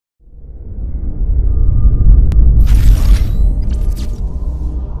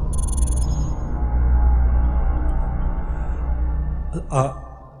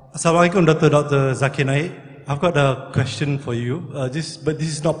Assalamualaikum, Dr. Zakir Naik. I've got a question for you. This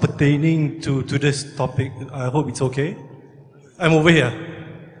is not pertaining to this topic. I hope it's okay. I'm over here.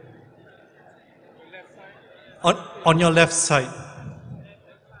 On your left side.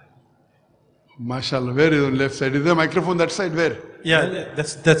 MashaAllah, where is on left side? Is there a microphone that side? Where? Yeah,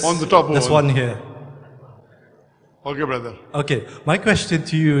 that's on the top. That's one here. Okay, brother. Okay, my question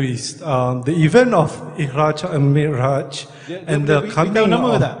to you is the event of Ihraj and Miraj and the coming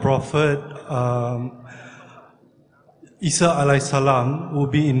of Prophet Isa alayhi salam will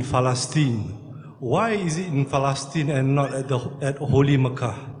be in Palestine. Why is it in Palestine and not at Holy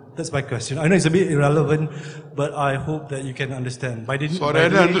Mecca? That's my question. I know it's a bit irrelevant, but I hope that you can understand. Sorry, I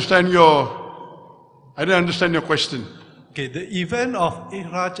didn't understand your question. Okay, the event of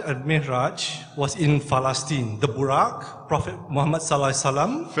Ihraj and Mihraj was in Palestine. The Burak, Prophet Muhammad Sallallahu Alaihi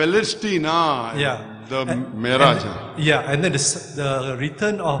Wasallam. Palestine, yeah. The Mihraj. And then the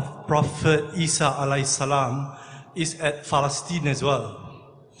return of Prophet Isa Alaihi Salam is at Palestine as well.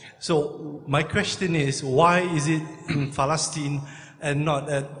 So my question is, why is it in Palestine and not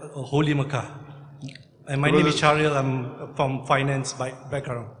at Holy Mecca? And my name is Shariel, I'm from finance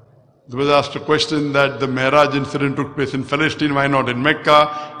background. There was asked a question that the Mi'raj incident took place in Palestine, why not in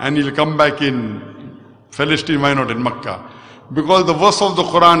Mecca? And he'll come back in Palestine, why not in Mecca? Because the verse of the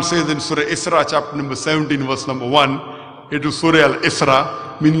Quran says in Surah Isra, chapter number 17, verse number 1, it is Surah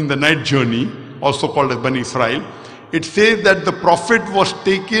Al-Isra, meaning the night journey, also called as Bani Israel. It says that the Prophet was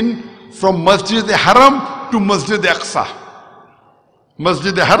taken from Masjid al-Haram to Masjid al-Aqsa.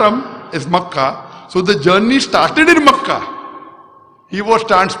 Masjid al-Haram is Makkah, so the journey started in Makkah. He was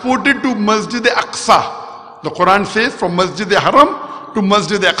transported to Masjid al-Aqsa. The Quran says from Masjid al-Haram to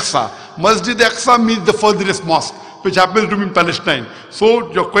Masjid al-Aqsa. Masjid al-Aqsa means the furthest mosque, which happens to be in Palestine.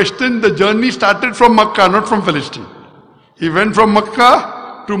 So your question, the journey started from Makkah, not from Palestine. He went from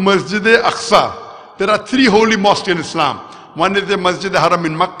Makkah to Masjid al-Aqsa. There are 3 holy mosques in Islam. One is the Masjid al-Haram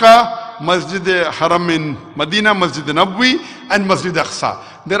in Makkah, Masjid al-Haram in Medina, Masjid al-Nabwi, and Masjid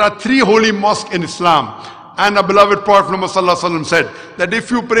al-Aqsa. There are 3 holy mosques in Islam. And our beloved Prophet Muhammad said that if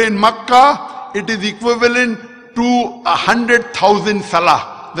you pray in Makkah, it is equivalent to 100,000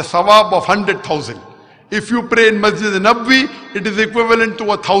 salah, the sawab of 100,000. If you pray in Masjid al-Nabwi, it is equivalent to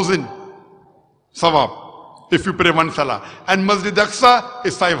 1,000 sawab, if you pray 1 salah. And Masjid al-Aqsa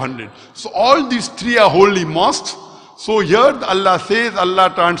is 500. So all these 3 are holy mosques. So here Allah says, Allah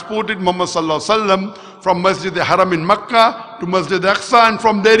transported Muhammad from Masjid al-Haram in Makkah to Masjid al-Aqsa, and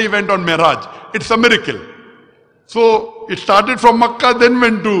from there he went on Mi'raj. It's a miracle. So it started from Makkah, then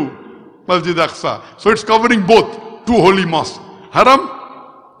went to Masjid al-Aqsa. So it's covering both 2 holy mosques, Haram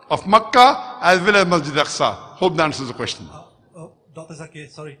of Makkah as well as Masjid al-Aqsa. Hope that answers the question. Dr. Zakir,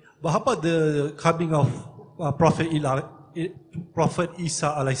 sorry. But how about the coming of Prophet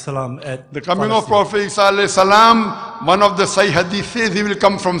Isa alayhi salam at the coming Palestine? of Prophet Isa alayhi salam, one of the Sahih hadith says he will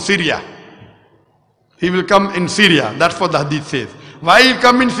come from Syria. He will come in Syria. That's what the hadith says. Why he will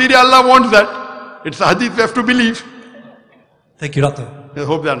come in Syria? Allah wants that. It's a hadith we have to believe. Thank you, Doctor. I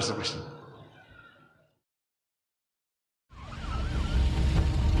hope that answers the question.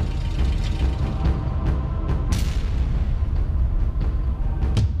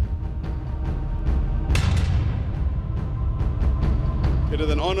 It is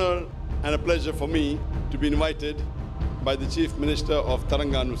an honor and a pleasure for me to be invited by the Chief Minister of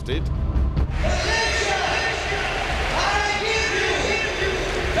Telangana State.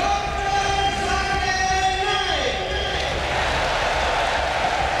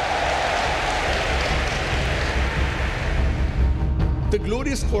 The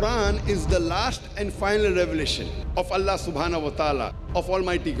glorious Quran is the last and final revelation of Allah subhanahu wa ta'ala, of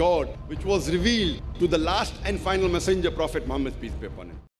Almighty God, which was revealed to the last and final messenger, Prophet Muhammad, peace be upon him.